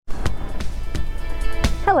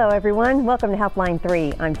Hello everyone, welcome to Helpline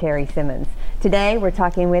 3. I'm Terry Simmons. Today we're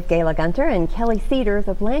talking with Gayla Gunter and Kellie Cedars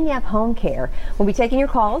of Lagniappe Homecare. We'll be taking your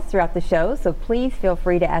calls throughout the show, so please feel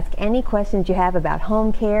free to ask any questions you have about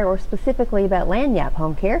home care or specifically about Lagniappe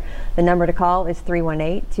Homecare. The number to call is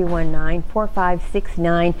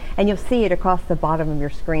 318-219-4569, and you'll see it across the bottom of your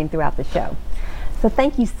screen throughout the show. So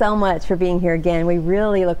thank you so much for being here again. We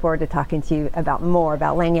really look forward to talking to you about more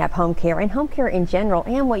about Lagniappe Home Care and home care in general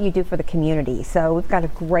and what you do for the community. So we've got a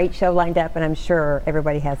great show lined up, and I'm sure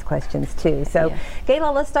everybody has questions too. So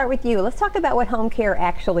Gayla, let's start with you. Let's talk about what home care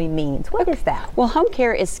actually means. What is that? Well, home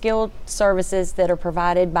care is skilled services that are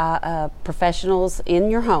provided by professionals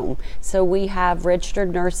in your home. So we have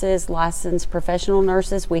registered nurses, licensed professional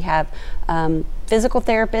nurses. We have physical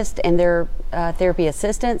therapists and their therapy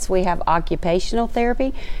assistants. We have occupational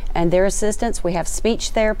therapy and their assistants. We have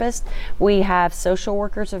speech therapists. We have social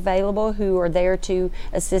workers available who are there to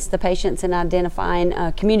assist the patients in identifying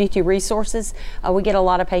community resources. We get a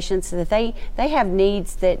lot of patients that they have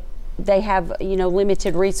needs that they have,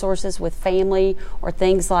 limited resources with family or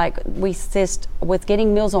things like we assist with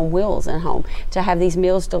getting Meals on Wheels at home to have these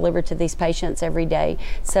meals delivered to these patients every day.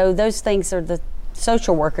 So those things are the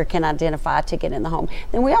social worker can identify to get in the home.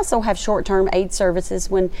 Then we also have short-term aid services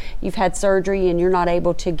when you've had surgery and you're not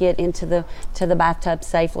able to get into the bathtub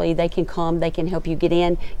safely. They can come, they can help you get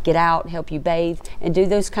in, get out, help you bathe, and do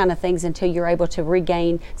those kind of things until you're able to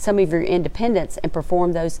regain some of your independence and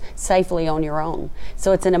perform those safely on your own.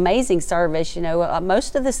 So it's an amazing service.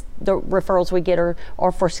 Most of the referrals we get are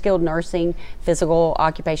for skilled nursing, physical,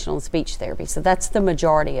 occupational, and speech therapy. So that's the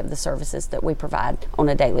majority of the services that we provide on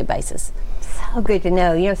a daily basis. So good to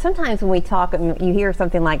know. Sometimes when we talk, you hear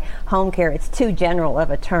something like home care, it's too general of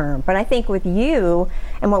a term. But I think with you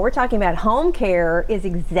and what we're talking about, home care is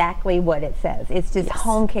exactly what it says. It's just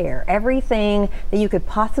home care. Everything that you could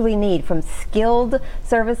possibly need, from skilled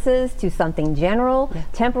services to something general,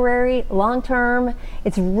 temporary, long-term.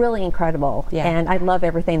 It's really incredible. And I love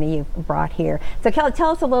everything that you've brought here. So Kellie, tell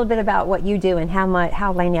us a little bit about what you do and how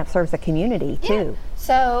Lagniappe serves the community too.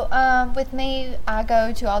 So with me, I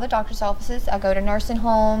go to all the doctor's offices, I go to nursing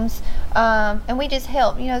homes, and we just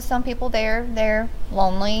help. Some people they're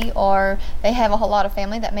lonely, or they have a whole lot of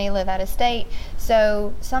family that may live out of state.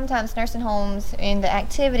 So sometimes nursing homes and the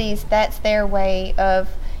activities, that's their way of,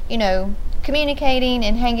 communicating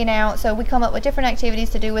and hanging out. So we come up with different activities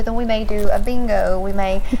to do with them. We may do a bingo, we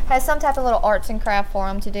may have some type of little arts and craft for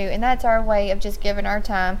them to do, and that's our way of just giving our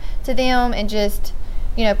time to them and just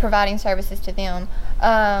providing services to them.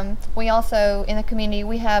 We also, in the community,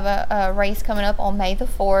 we have a race coming up on May the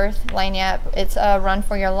 4th, Lagniappe. It's a Run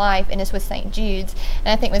for Your Life, and it's with St. Jude's. And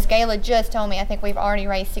I think Ms. Gayla just told me, I think we've already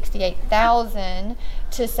raised $68,000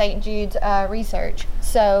 to St. Jude's research.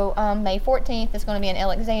 So May 14th is going to be in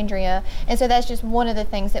Alexandria, and so that's just one of the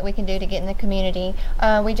things that we can do to get in the community.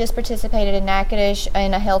 We just participated in Natchitoches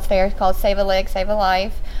in a health fair called Save a Leg, Save a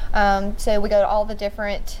Life. So we go to all the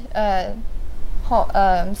different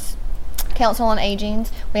Council on Aging.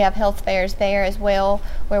 We have health fairs there as well,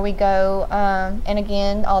 where we go, and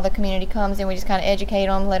again, all the community comes and we just kind of educate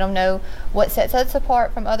them, let them know what sets us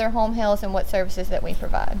apart from other home health and what services that we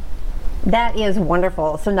provide. That is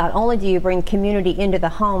wonderful. So not only do you bring community into the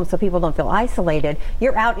home so people don't feel isolated,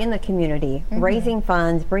 you're out in the community raising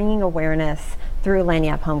funds, bringing awareness through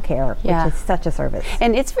Lagniappe Home Care, which is such a service.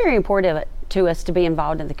 And it's very important to us to be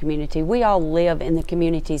involved in the community. We all live in the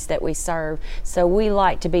communities that we serve, so we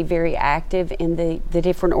like to be very active in the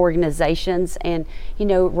different organizations and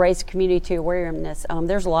raise community awareness.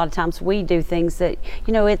 There's a lot of times we do things that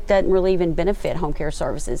it doesn't really even benefit home care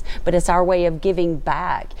services, but it's our way of giving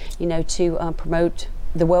back to promote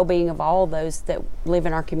the well-being of all those that live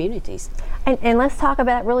in our communities. And let's talk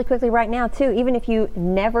about it really quickly right now too. Even if you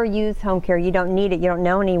never use home care, you don't need it, you don't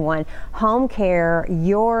know anyone, home care,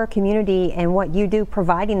 your community and what you do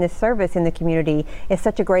providing this service in the community is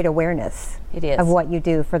such a great awareness. It is. Of what you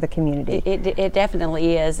do for the community. It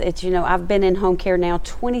definitely is. It's I've been in home care now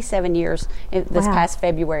 27 years this past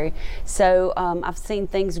February. So I've seen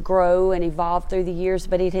things grow and evolve through the years,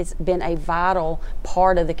 but it has been a vital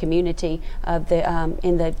part of the community of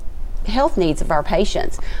in the health needs of our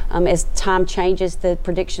patients. As time changes, the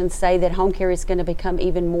predictions say that home care is going to become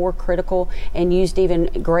even more critical and used even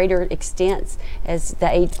greater extents as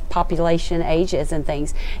the population ages and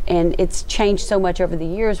things. And it's changed so much over the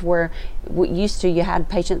years, where used to you had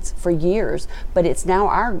patients for years, but it's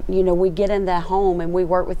now we get in the home and we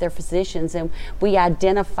work with their physicians and we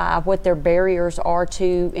identify what their barriers are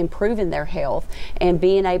to improving their health and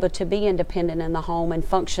being able to be independent in the home and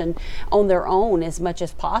function on their own as much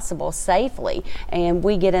as possible. hospital safely. And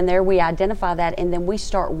we get in there, we identify that, and then we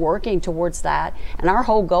start working towards that. And our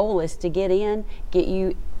whole goal is to get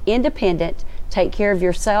you independent, take care of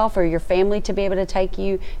yourself or your family to be able to take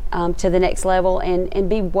you to the next level and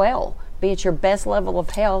be well, be at your best level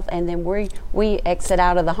of health, and then we exit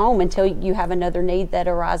out of the home until you have another need that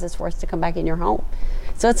arises for us to come back in your home.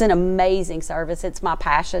 So it's an amazing service. It's my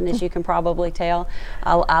passion, as you can probably tell.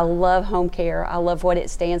 I love home care. I love what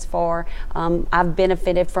it stands for. I've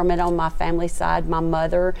benefited from it on my family side, my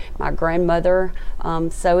mother, my grandmother.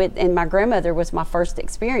 And my grandmother was my first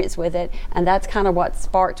experience with it, and that's kind of what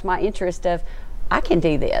sparked my interest of, I can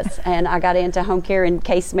do this. And I got into home care and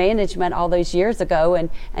case management all those years ago and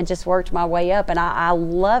just worked my way up, and I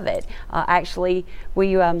love it. Actually,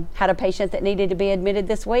 we had a patient that needed to be admitted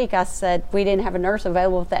this week. I said, we didn't have a nurse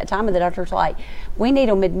available at that time, and the doctor's like, we need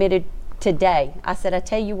them admitted today. I said, I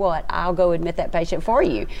tell you what, I'll go admit that patient for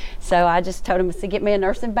you. So I just told him to get me a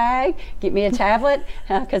nursing bag, get me a tablet,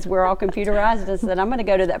 because we're all computerized. I said, I'm going to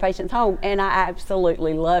go to that patient's home, and I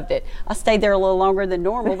absolutely loved it. I stayed there a little longer than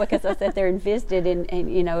normal because I sat there and visited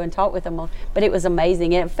and talked with them. But it was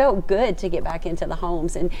amazing, and it felt good to get back into the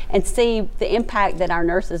homes and see the impact that our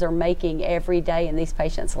nurses are making every day in these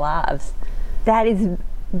patients' lives. That is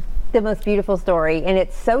the most beautiful story, and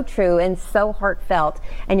it's so true and so heartfelt.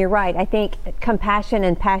 And you're right, I think compassion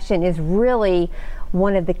and passion is really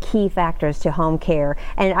one of the key factors to home care.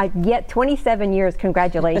 And yet 27 years,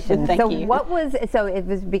 congratulations. Thank you. So it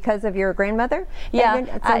was because of your grandmother? Yeah.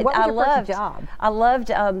 So what was your first job? I loved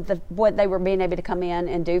what they were being able to come in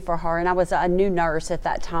and do for her. And I was a new nurse at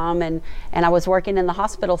that time, and I was working in the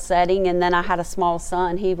hospital setting, and then I had a small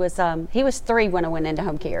son. He was 3 when I went into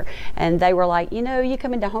home care. And they were like, you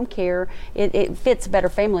come into home care, it fits a better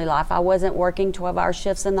family life. I wasn't working 12-hour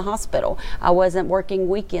shifts in the hospital. I wasn't working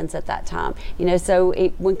weekends at that time. So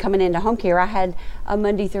when coming into home care, I had a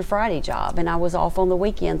Monday through Friday job, and I was off on the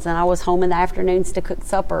weekends, and I was home in the afternoons to cook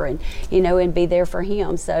supper and be there for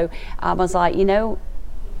him. So I was like,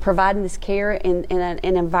 providing this care in an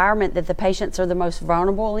environment that the patients are the most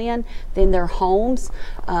vulnerable in their homes.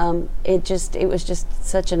 It was just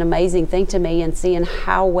such an amazing thing to me, and seeing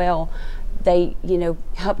how well they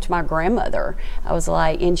helped my grandmother. I was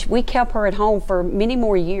like, and we kept her at home for many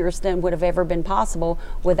more years than would have ever been possible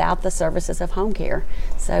without the services of home care.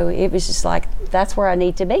 So it was just like, that's where I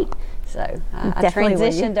need to be. So I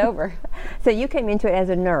transitioned over. So you came into it as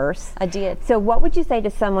a nurse. I did. So what would you say to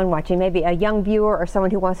someone watching, maybe a young viewer or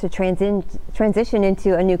someone who wants to transition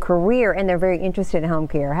into a new career and they're very interested in home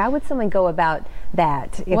care? How would someone go about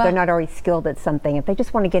that if they're not already skilled at something? If they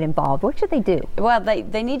just want to get involved, what should they do? Well,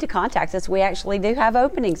 they need to contact us. We actually do have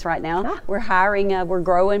openings right now. We're hiring, we're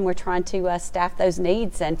growing, we're trying to staff those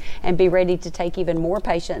needs and be ready to take even more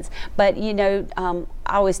patients. But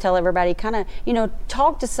I always tell everybody, kind of,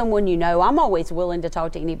 talk to someone you know. I'm always willing to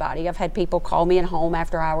talk to anybody. I've had people call me at home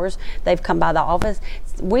after hours. They've come by the office.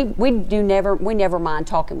 We never mind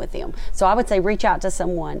talking with them. So I would say reach out to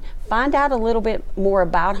someone, find out a little bit more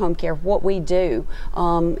about home care, what we do,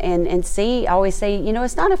 and see. I always say,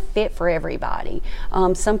 it's not a fit for everybody.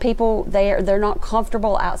 Some people, they're not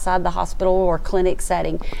comfortable outside the hospital or clinic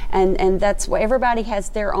setting, and that's where everybody has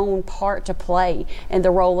their own part to play in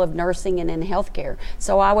the role of nursing and in healthcare.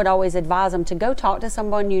 So I would always advise them to go talk to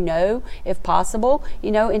someone if possible,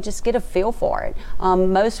 and just get a feel for it.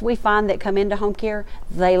 Most we find that come into home care,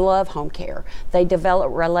 they love home care. They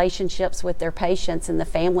develop relationships with their patients and the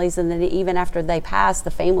families, and then even after they pass, the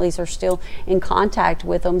families are still in contact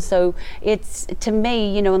with them. So it's, to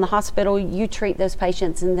me, in the hospital, you treat those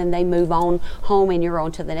patients and then they move on home and you're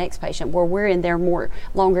on to the next patient, where we're in there more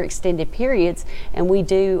longer extended periods, and we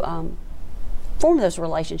do form those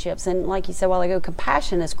relationships. And like you said a while ago,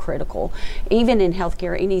 compassion is critical. Even in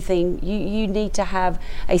healthcare, anything, you need to have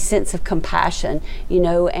a sense of compassion,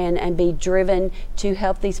 and be driven to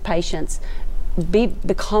help these patients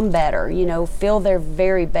become better, feel their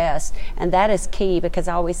very best. And that is key, because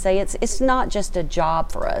I always say it's not just a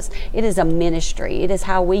job for us. It is a ministry. It is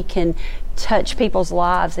how we can touch people's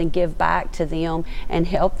lives and give back to them and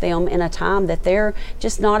help them in a time that they're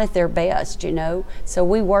just not at their best, So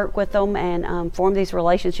we work with them and form these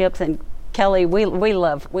relationships. And Kellie, we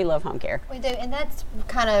love home care. We do, and that's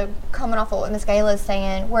kind of coming off of what Ms. Gayla is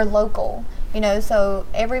saying. We're local, so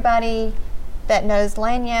everybody that knows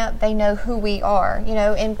Lagniappe, they know who we are,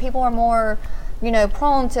 and people are more,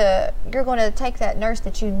 prone to, you're going to take that nurse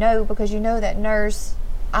that because that nurse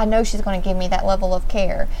I know she's going to give me that level of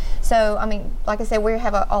care. So, I mean, like I said, we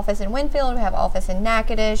have an office in Winfield, we have an office in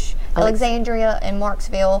Natchitoches, Alexandria, and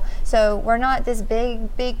Marksville. So we're not this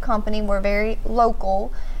big company. We're very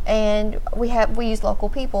local, and we use local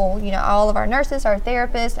people. You know, all of our nurses, our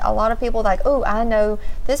therapists, a lot of people like, oh, I know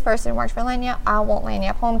this person works for Lagniappe. I want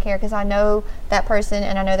Lagniappe Home Care because I know that person,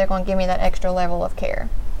 and I know they're going to give me that extra level of care.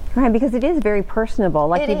 Right, because it is very personable.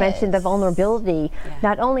 Like you mentioned, the vulnerability. Yeah.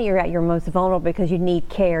 Not only you're at your most vulnerable because you need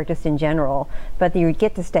care just in general, but you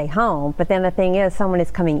get to stay home. But then the thing is, someone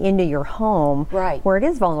is coming into your home where it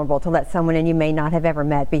is vulnerable to let someone in you may not have ever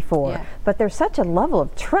met before. Yeah. But there's such a level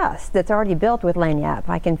of trust that's already built with Lagniappe.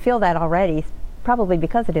 I can feel that already. Probably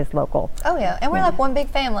because it is local. Oh yeah, and we're like one big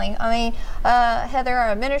family. I mean, Heather,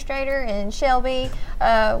 our administrator, and Shelby,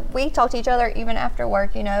 we talk to each other even after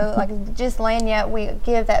work, you know, like just Lagniappe, we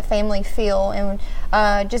give that family feel, and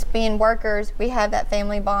just being workers, we have that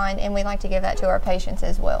family bond, and we like to give that to our patients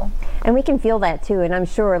as well. And we can feel that too, and I'm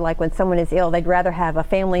sure like when someone is ill, they'd rather have a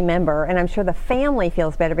family member, and I'm sure the family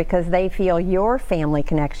feels better because they feel your family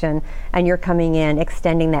connection, and you're coming in,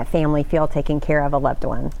 extending that family feel, taking care of a loved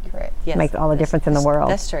one. Correct. Yes. Makes all the difference in the world.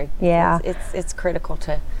 That's true. Yeah. It's critical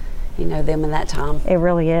to, you know, them in that time. It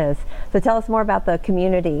really is. So tell us more about the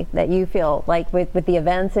community that you feel like with the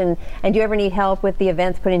events, and do you ever need help with the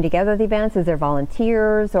events, putting together the events? Is there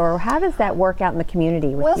volunteers, or how does that work out in the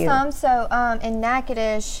community with you? Well, so in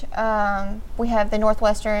Natchitoches, we have the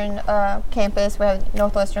Northwestern campus, we have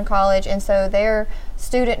Northwestern College, and so their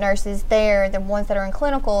student nurses there, the ones that are in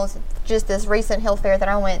clinicals, just this recent health fair that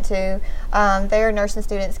I went to, their nursing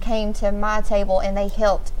students came to my table and they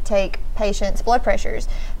helped take patients' blood pressures.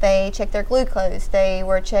 They checked their glucose. They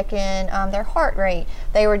were checking their heart rate.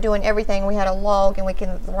 They were doing everything. We had a log and we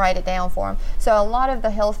can write it down for them. So a lot of the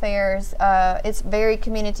health fairs, it's very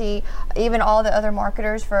community. Even all the other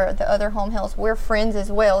marketers for the other home health, we're friends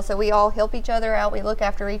as well. So we all help each other out. We look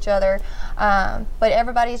after each other. But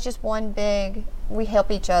everybody's just one big, we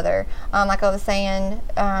help each other. Like I was saying,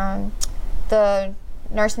 the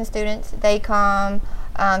nursing students, they come,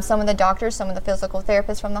 some of the doctors, some of the physical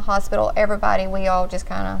therapists from the hospital, everybody, we all just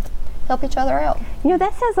kind of help each other out. You know,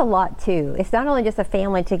 that says a lot too. It's not only just a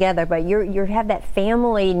family together, but you have that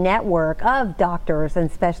family network of doctors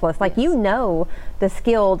and specialists. Like, you know, the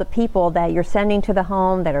skilled people that you're sending to the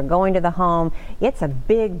home, that are going to the home. It's a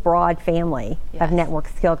big, broad family of network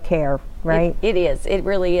skilled care, right? It is. It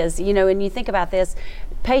really is. You know, and you think about this,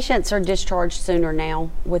 patients are discharged sooner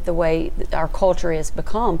now with the way our culture has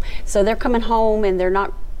become. So they're coming home and they're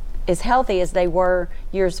not as healthy as they were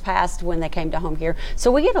years past when they came to home care.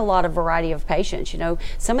 So we get a lot of variety of patients. You know,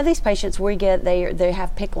 some of these patients we get, they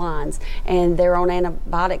have PICC lines and they're on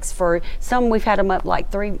antibiotics for some. We've had them up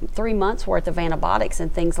like three months worth of antibiotics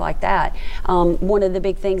and things like that. One of the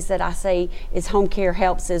big things that I say is home care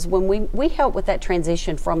helps is when we help with that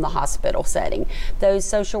transition from the hospital setting. Those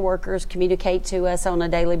social workers communicate to us on a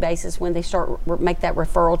daily basis when they make that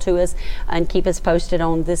referral to us and keep us posted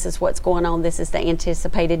on this is what's going on, this is the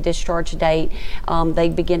anticipated discharge date. They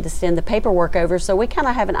begin to send the paperwork over, so we kind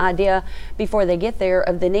of have an idea before they get there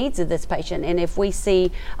of the needs of this patient. And if we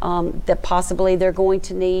see that possibly they're going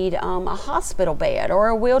to need a hospital bed or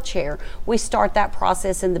a wheelchair, we start that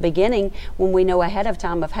process in the beginning when we know ahead of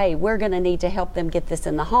time of, hey, we're going to need to help them get this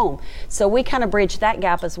in the home. So we kind of bridge that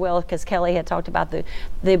gap as well, because Kellie had talked about the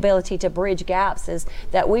ability to bridge gaps, is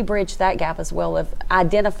that we bridge that gap as well of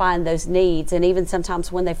identifying those needs. And even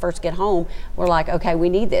sometimes when they first get home, we're like, okay, we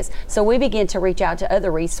need this. So we begin to reach out to other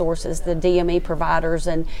resources, the DME providers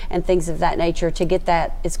and things of that nature, to get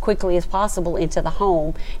that as quickly as possible into the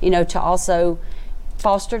home, you know, to also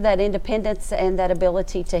foster that independence and that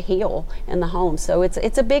ability to heal in the home. So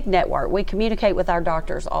it's a big network. We communicate with our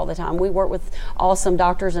doctors all the time. We work with awesome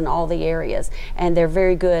doctors in all the areas, and they're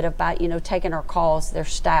very good about, you know, taking our calls, their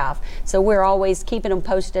staff. So we're always keeping them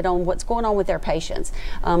posted on what's going on with their patients.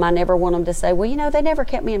 I never want them to say, well, you know, they never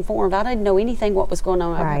kept me informed. I didn't know anything what was going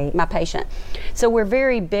on with my patient. So we're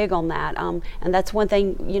very big on that. And that's one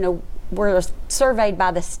thing, you know, we're surveyed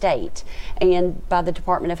by the state and by the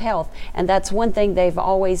Department of Health, and that's one thing they've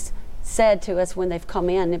always said to us when they've come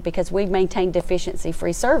in, because we maintain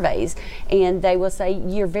deficiency-free surveys, and they will say,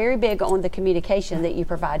 you're very big on the communication that you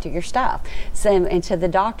provide to your staff and to the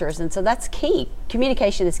doctors, and so that's key.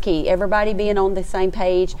 Communication is key. Everybody being on the same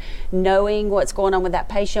page, knowing what's going on with that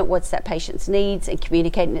patient, what's that patient's needs, and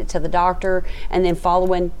communicating it to the doctor, and then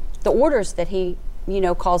following the orders that he, you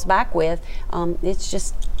know, calls back with.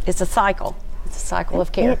 It's a cycle. It's a cycle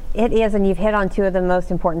of care. It is, and you've hit on two of the most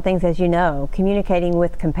important things, as you know, communicating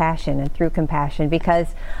with compassion and through compassion, because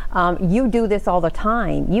you do this all the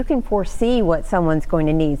time. You can foresee what someone's going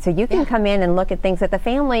to need. So you can come in and look at things that the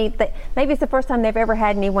family, that maybe it's the first time they've ever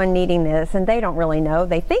had anyone needing this, and they don't really know.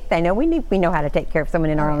 They think they know. We know how to take care of someone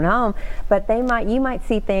in our own home, but you might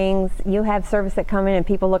see things. You have service that come in and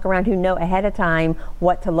people look around who know ahead of time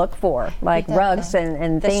what to look for, like rugs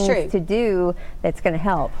and things to do that's going to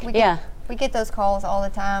help. We get those calls all the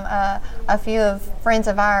time. A few of friends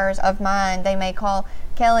of ours, of mine, they may call,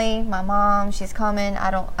 Kellie, my mom, she's coming.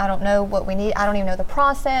 I don't know what we need. I don't even know the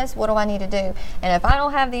process. What do I need to do? And if I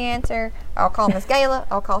don't have the answer, I'll call Miss Gayla.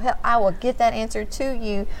 I'll call help. I will get that answer to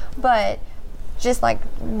you. But just like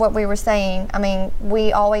what we were saying, I mean,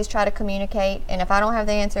 we always try to communicate. And if I don't have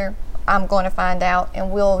the answer, I'm going to find out,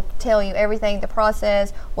 and we'll tell you everything, the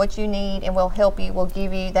process, what you need, and we'll help you. We'll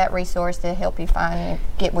give you that resource to help you find and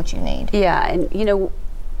get what you need. Yeah, and you know,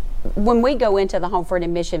 when we go into the home for an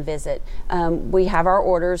admission visit, we have our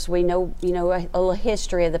orders. We know, a little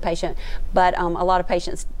history of the patient, but a lot of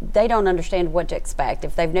patients, they don't understand what to expect.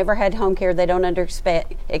 If they've never had home care, they don't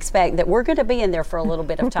expect that we're going to be in there for a little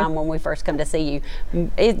bit of time when we first come to see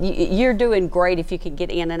you. You're doing great if you can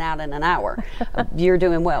get in and out in an hour. You're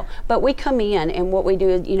doing well. But we come in, and what we do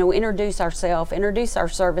is, introduce ourselves, introduce our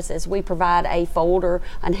services. We provide a folder,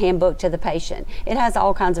 a handbook to the patient. It has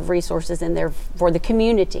all kinds of resources in there for the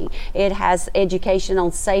community. It has education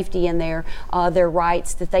on safety in there, their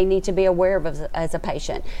rights that they need to be aware of as a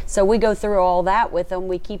patient. So we go through all that with them.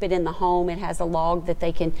 We keep it in the home. It has a log that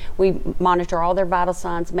we monitor all their vital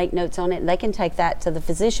signs, make notes on it, and they can take that to the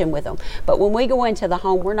physician with them. But when we go into the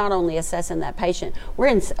home, we're not only assessing that patient,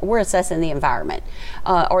 we're assessing the environment.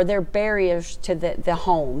 Or there are barriers to the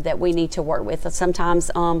home that we need to work with.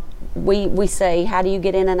 Sometimes we say, how do you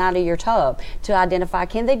get in and out of your tub, to identify,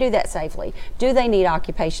 can they do that safely? Do they need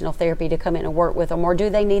occupational therapy to come in and work with them, or do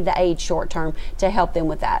they need the aid short term to help them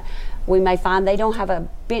with that? We may find they don't have a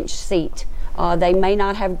bench seat. They may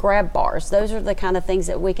not have grab bars. Those are the kind of things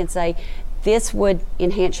that we can say, this would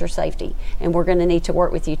enhance your safety, and we're going to need to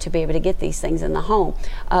work with you to be able to get these things in the home.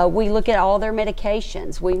 We look at all their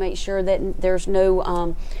medications. We make sure that there's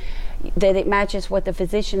no that it matches what the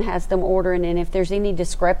physician has them ordering, and if there's any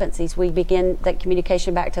discrepancies, we begin that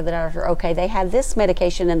communication back to the doctor. Okay, they have this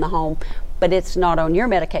medication in the home, but it's not on your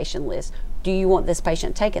medication list. Do you want this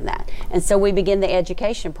patient taking that? And so we begin the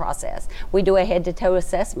education process. We do a head-to-toe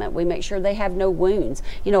assessment. We make sure they have no wounds.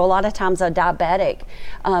 A lot of times a diabetic,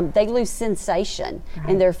 they lose sensation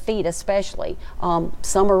in their feet especially.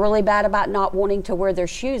 Some are really bad about not wanting to wear their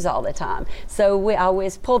shoes all the time. So I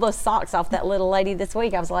always pull those socks off that little lady this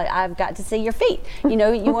week. I was like, I've got to see your feet. You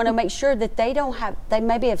want to make sure that they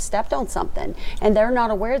maybe have stepped on something, and they're not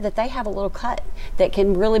aware that they have a little cut that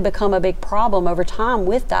can really become a big problem over time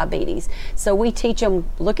with diabetes. So we teach them,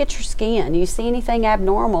 look at your skin. You see anything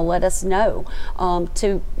abnormal, let us know.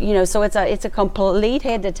 So it's a complete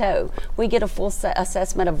head to toe. We get a full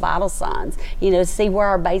assessment of vital signs, see where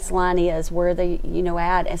our baseline is, where they,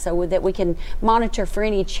 at, and so that we can monitor for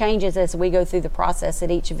any changes as we go through the process at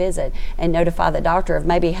each visit, and notify the doctor of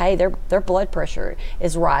maybe, hey, their blood pressure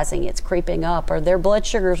is rising, it's creeping up, or their blood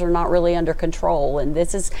sugars are not really under control, and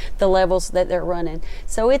this is the levels that they're running.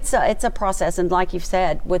 So it's a process, and like you've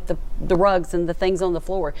said, with the rugs and the things on the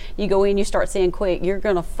floor, you go in, you start seeing quick, you're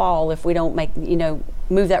going to fall if we don't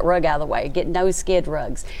move that rug out of the way, get no skid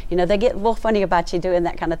rugs. They get a little funny about you doing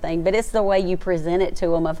that kind of thing, but it's the way you present it to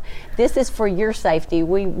them of, this is for your safety.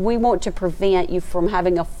 We want to prevent you from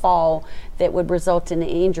having a fall that would result in an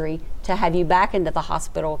injury, to have you back into the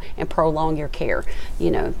hospital and prolong your care.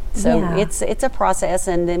 It's a process,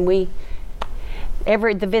 and then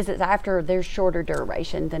the visits after, there's shorter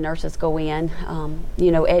duration. The nurses go in,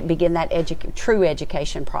 begin that true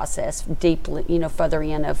education process deeply, further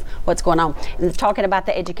in of what's going on. And talking about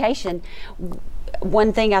the education,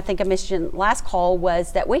 one thing I think I mentioned last call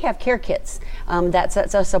was that we have care kits that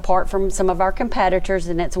sets us apart from some of our competitors,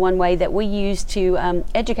 and it's one way that we use to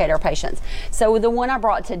educate our patients. So the one I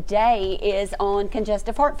brought today is on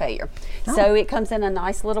congestive heart failure. So it comes in a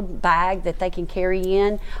nice little bag that they can carry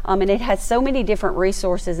in, and it has so many different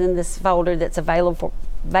resources in this folder that's available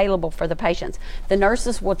for the patients. The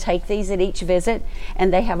nurses will take these at each visit,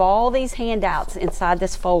 and they have all these handouts inside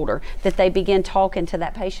this folder that they begin talking to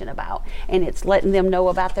that patient about, and it's letting them know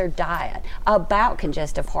about their diet, about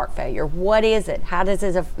congestive heart failure. What is it? How does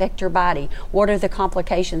it affect your body? What are the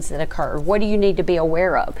complications that occur? What do you need to be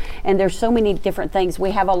aware of? And there's so many different things.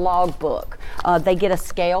 We have a log book. They get a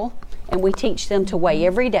scale, and we teach them to weigh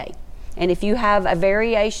every day. And if you have a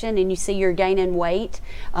variation and you see you're gaining weight,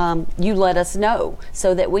 you let us know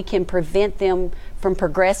so that we can prevent them from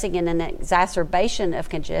progressing in an exacerbation of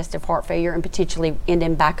congestive heart failure and potentially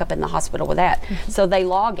ending back up in the hospital with that. So they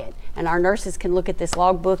log it, and our nurses can look at this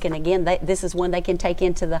logbook, and again, this is one they can take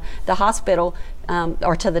into the hospital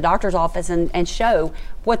or to the doctor's office and show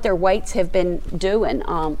what their weights have been doing.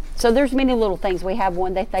 So there's many little things. We have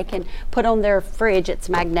one that they can put on their fridge. It's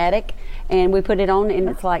magnetic, and we put it on, and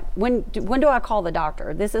it's like, when do I call the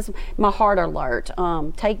doctor? This is my heart alert.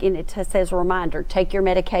 It says reminder, take your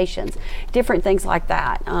medications, different things like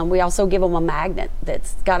that. We also give them a magnet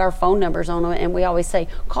that's got our phone numbers on it, and we always say,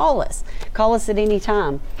 call us at any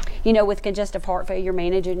time. With congestive heart failure,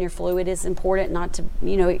 managing your fluid is important, not to,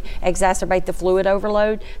 exacerbate the fluid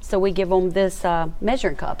overload. So we give them this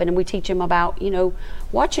measuring cup, and we teach them about,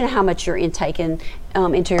 watching how much you're intaking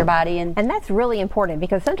into your body. And that's really important,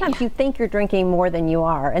 because sometimes you think you're drinking more than you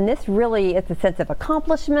are, and this really is a sense of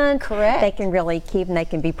accomplishment. Correct. They can really keep, and they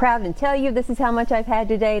can be proud and tell you, this is how much I've had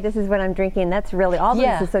today, this is what I'm drinking. That's really, all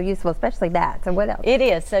this is so useful, especially that. So what else? It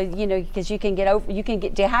is. So, because you can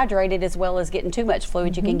get dehydrated as well as getting too much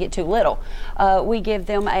fluid. You can get too little. We give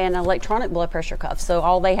them an electronic blood pressure cuff, so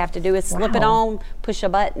all they have to do is slip it on, push a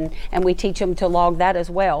button, and we teach them to log that as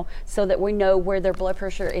well, so that we know where their blood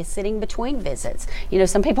pressure is sitting between visits.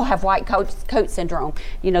 Some people have white coat syndrome.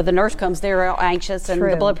 The nurse comes, they're anxious, and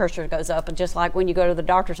the blood pressure goes up. And just like when you go to the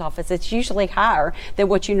doctor's office, it's usually higher than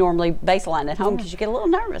what you normally baseline at home, because you get a little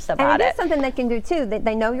nervous about it. And it is something they can do too.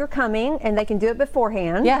 They know you're coming, and they can do it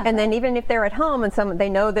beforehand. Yeah. And then even if they're at home and they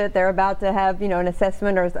know that they're about to have, an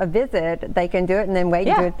assessment or a visit, they can do it and then wait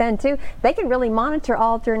and do it then too. They can really monitor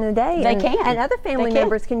all during the day. They can. And other family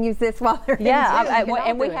members can use this while they're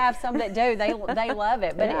and we have some that do. They love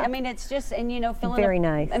it. But I mean, it's just, and very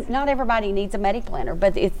nice. Not everybody needs a Medi-Planner,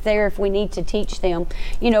 but it's there if we need to teach them,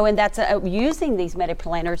 and that's using these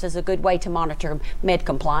Medi-Planners is a good way to monitor med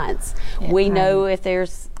compliance. We know if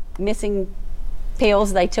there's missing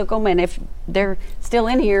pills, they took them, and if they're still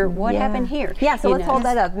in here, what happened here? Yeah, so let's hold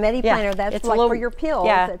that up. Medi-Planner, that's it's like for your pills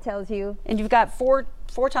that tells you. And you've got four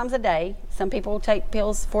times a day. Some people take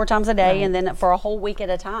pills 4 times a day, and then for a whole week at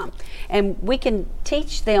a time. And we can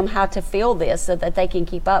teach them how to feel this so that they can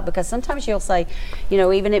keep up, because sometimes you'll say,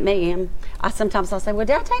 even at me, I'll say, well,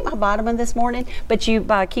 did I take my vitamin this morning? But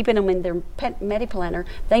by keeping them in their Medi-Planner,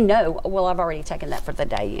 they know, well, I've already taken that for the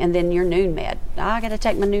day. And then your noon med, I got to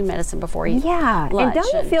take my noon medicine before you lunch. And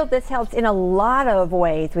don't you feel this helps in a lot of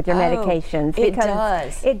ways with your medications? It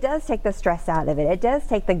does. It does take the stress out of it. It does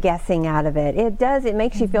take the guessing out of it. It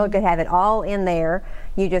makes you feel good, have it all in there.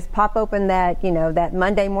 You just pop open that, that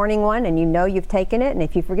Monday morning one, and you've taken it, and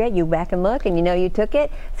if you forget, you back and look, and you took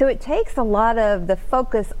it. So it takes a lot of the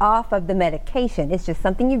focus off of the medication. It's just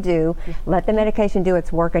something you do. Let the medication do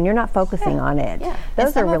its work, and you're not focusing on it. Yeah.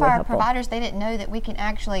 Those are really helpful. Some of our providers, they didn't know that we can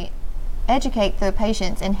actually educate the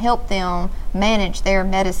patients and help them manage their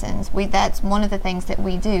medicines. That's one of the things that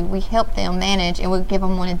we do. We help them manage, and we'll give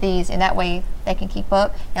them one of these, and that way they can keep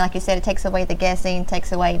up. And like you said, it takes away the guessing,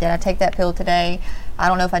 takes away, did I take that pill today? I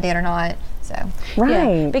don't know if I did or not.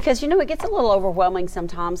 So because it gets a little overwhelming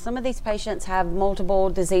sometimes. Some of these patients have multiple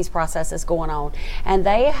disease processes going on, and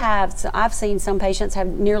I've seen some patients have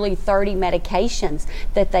nearly 30 medications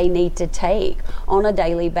that they need to take on a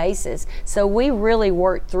daily basis. So we really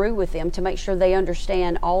work through with them to make sure they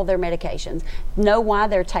understand all their medications, know why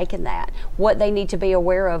they're taking that, what they need to be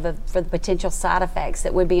aware of for the potential side effects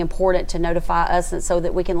that would be important to notify us, and so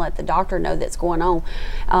that we can let the doctor know that's going on.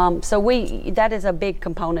 That is a big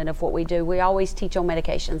component of what we do. We always teach on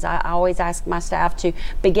medications. I always ask my staff to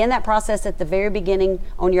begin that process at the very beginning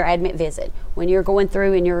on your admit visit. When you're going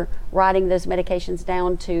through and you're writing those medications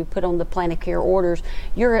down to put on the plan of care orders,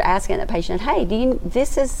 you're asking the patient, hey,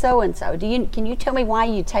 this is so-and-so. Can you tell me why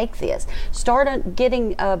you take this? Start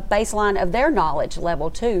getting a baseline of their knowledge level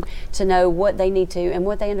too, to know what they need to and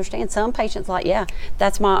what they understand. Some patients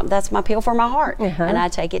that's my pill for my heart, and I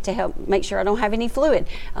take it to help make sure I don't have any fluid.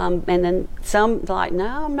 And then some like,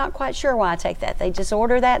 no, I'm not quite sure why I take that. They just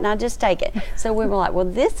order that and I just take it. So we were like, well,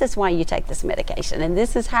 this is why you take this medication, and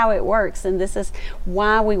this is how it works, and this is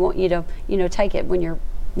why we want you to take it when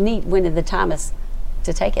the time is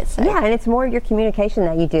to take it. So. Yeah, and it's more your communication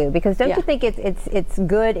that you do, because don't you think it's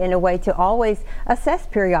good in a way to always assess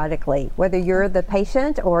periodically, whether you're the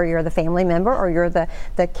patient or you're the family member or you're the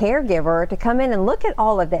caregiver, to come in and look at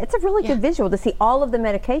all of that. It's a really good visual to see all of the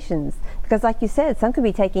medications, because like you said, some could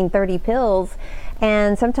be taking 30 pills,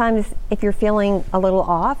 and sometimes if you're feeling a little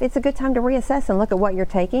off, it's a good time to reassess and look at what you're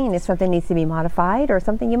taking, and if something needs to be modified or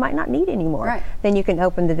something you might not need anymore, then you can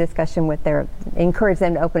open the discussion encourage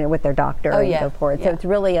them to open it with their doctor and so forth. So So it's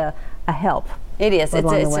really a help. It is.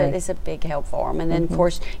 It's It's a big help for them. And then, of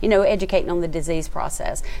course, educating on the disease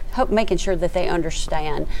process, making sure that they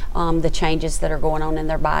understand the changes that are going on in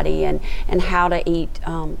their body and how to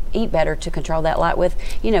eat better to control that. Like with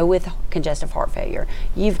congestive heart failure,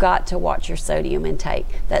 you've got to watch your sodium intake.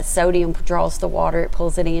 That sodium draws the water, it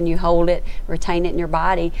pulls it in, you hold it, retain it in your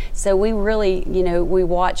body. So we really, we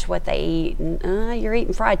watch what they eat. And you're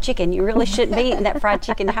eating fried chicken. You really shouldn't be eating that fried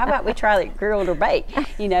chicken. How about we try it grilled or baked?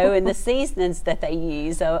 And the seasonings that they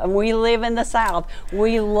use. And we live in the South.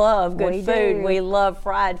 We love good food. We love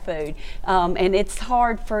fried food. And it's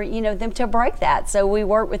hard for, them to break that. So we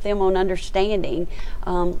work with them on understanding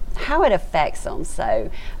how it affects them.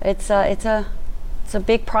 So it's a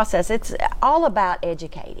big process. It's all about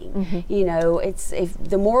educating.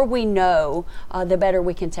 The more we know, the better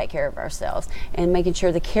we can take care of ourselves, and making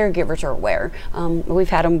sure the caregivers are aware. We've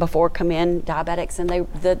had them before come in, diabetics, and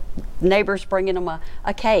the neighbors bringing them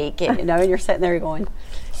a cake, and you're sitting there going,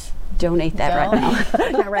 don't eat that right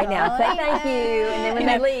now. Not right now. Say thank you. And then when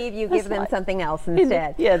they leave, you give them something else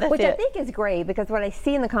instead. Yeah, that's Which it. I think is great, because what I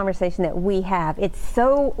see in the conversation that we have, it's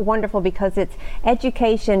so wonderful because it's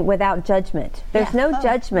education without judgment. There's no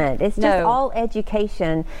judgment. It's just all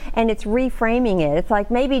education, and it's reframing it. It's like,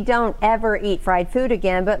 maybe don't ever eat fried food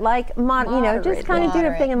again, but like, just kind of do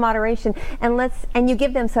everything in moderation, and you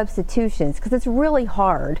give them substitutions, because it's really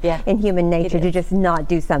hard in human nature to just not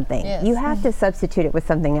do something. Yes. You have to substitute it with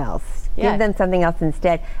something else. Yeah. Give them something else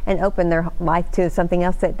instead, and open their life to something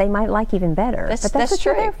else that they might like even better. But that's what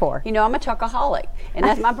true. you're there for. I'm a chocoholic, and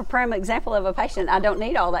that's my prime example of a patient. I don't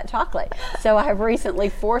need all that chocolate. So I have recently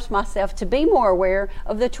forced myself to be more aware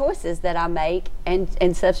of the choices that I make and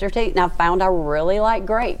substitute. And I found I really like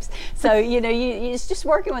grapes. So it's just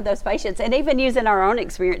working with those patients, and even using our own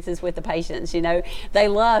experiences with the patients. They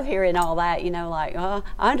love hearing all that. I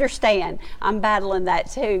understand. I'm battling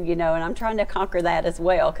that too. And I'm trying to conquer that as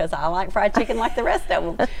well, because I like fried chicken like the rest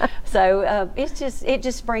of them. So it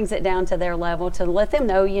just brings it down to their level, to let them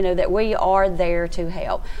know, that we are there to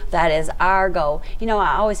help. That is our goal.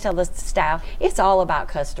 I always tell the staff, it's all about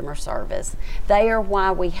customer service. They are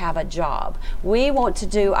why we have a job. We want to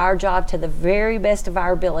do our job to the very best of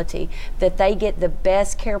our ability, that they get the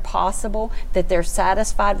best care possible, that they're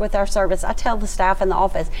satisfied with our service. I tell the staff in the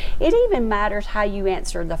office, it even matters how you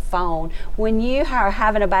answer the phone. When you are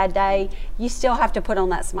having a bad day, you still have to put on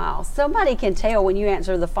that smile. Somebody can tell when you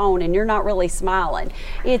answer the phone and you're not really smiling.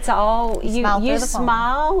 It's all you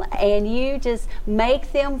smile, and you just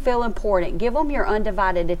make them feel important. Give them your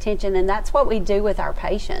undivided attention, and that's what we do with our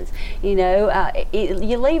patients. You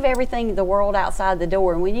leave everything, the world outside the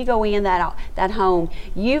door, and when you go in that home,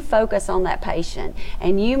 you focus on that patient,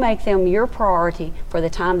 and you make them your priority for the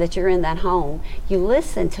time that you're in that home. You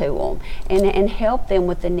listen to them and help them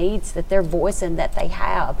with the needs that they're voicing that they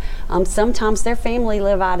have. Sometimes their family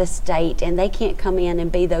live out of state, and they can't come in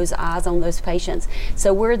and be those eyes on those patients.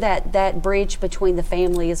 So we're that bridge between the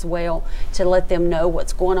family as well, to let them know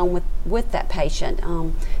what's going on with that patient.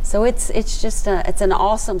 So it's just it's an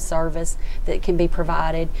awesome service that can be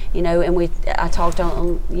provided. And I talked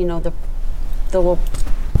on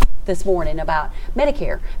this morning about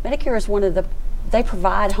Medicare. Medicare is one of they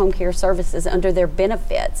provide home care services under their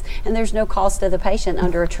benefits, and there's no cost to the patient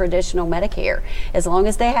under a traditional Medicare. As long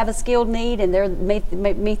as they have a skilled need and they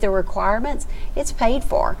meet their requirements, it's paid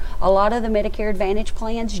for. A lot of the Medicare Advantage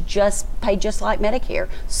plans just pay just like Medicare.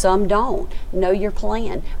 Some don't. Know your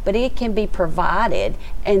plan, but it can be provided,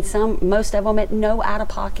 and most of them at no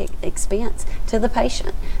out-of-pocket expense to the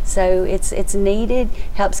patient. So it's needed.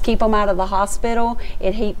 Helps keep them out of the hospital.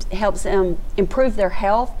 It helps them improve their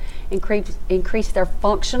health, increase their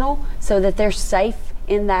functional, so that they're safe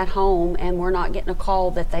in that home, and we're not getting a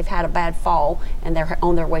call that they've had a bad fall and they're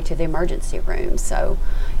on their way to the emergency room. So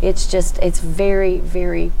it's very,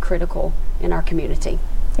 very critical in our community.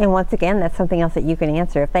 And once again, that's something else that you can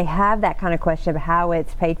answer. If they have that kind of question of how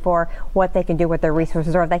it's paid for, what they can do with their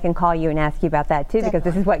resources, or they can call you and ask you about that too, because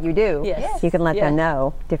this is what you do. Yes. You can let them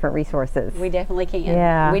know different resources. We definitely can.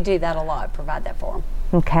 Yeah. We do that a lot, provide that for them.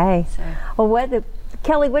 Okay. So. Well,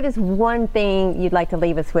 Kellie, what is one thing you'd like to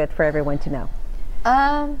leave us with for everyone to know?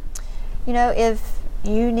 If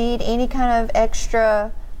you need any kind of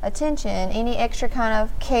extra attention, any extra kind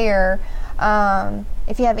of care,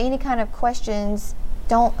 if you have any kind of questions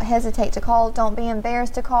don't hesitate to call. Don't be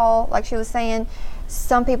embarrassed to call. Like she was saying,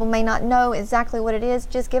 some people may not know exactly what it is.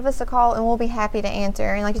 Just give us a call and we'll be happy to answer.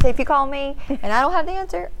 And like you say, if you call me and I don't have the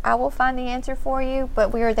answer, I will find the answer for you.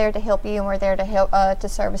 But we are there to help you, and we're there to help to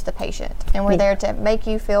service the patient, and we're there to make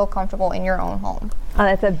you feel comfortable in your own home. Oh,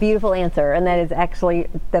 that's a beautiful answer, and that is actually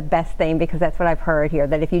the best thing, because that's what I've heard here,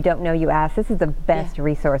 that if you don't know, you ask. This is the best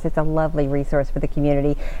resource. It's a lovely resource for the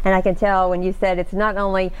community. And I can tell when you said it's not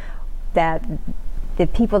only that the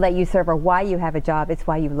people that you serve are why you have a job, it's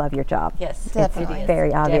why you love your job. Yes, definitely. it is.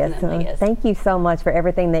 Very obvious. Definitely So is. thank you so much for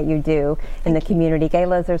everything that you do in the community.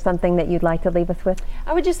 Gayla, is there something that you'd like to leave us with?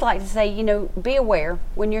 I would just like to say, you know, be aware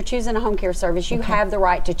when you're choosing a home care service, you have the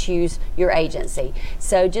right to choose your agency.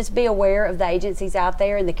 So just be aware of the agencies out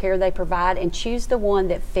there and the care they provide, and choose the one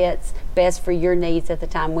that fits best for your needs at the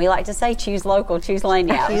time. We like to say, choose local, choose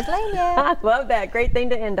Lagniappe. Choose Lagniappe. I love that. Great thing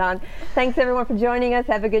to end on. Thanks everyone for joining us.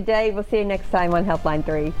 Have a good day. We'll see you next time on Helpline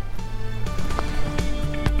 3.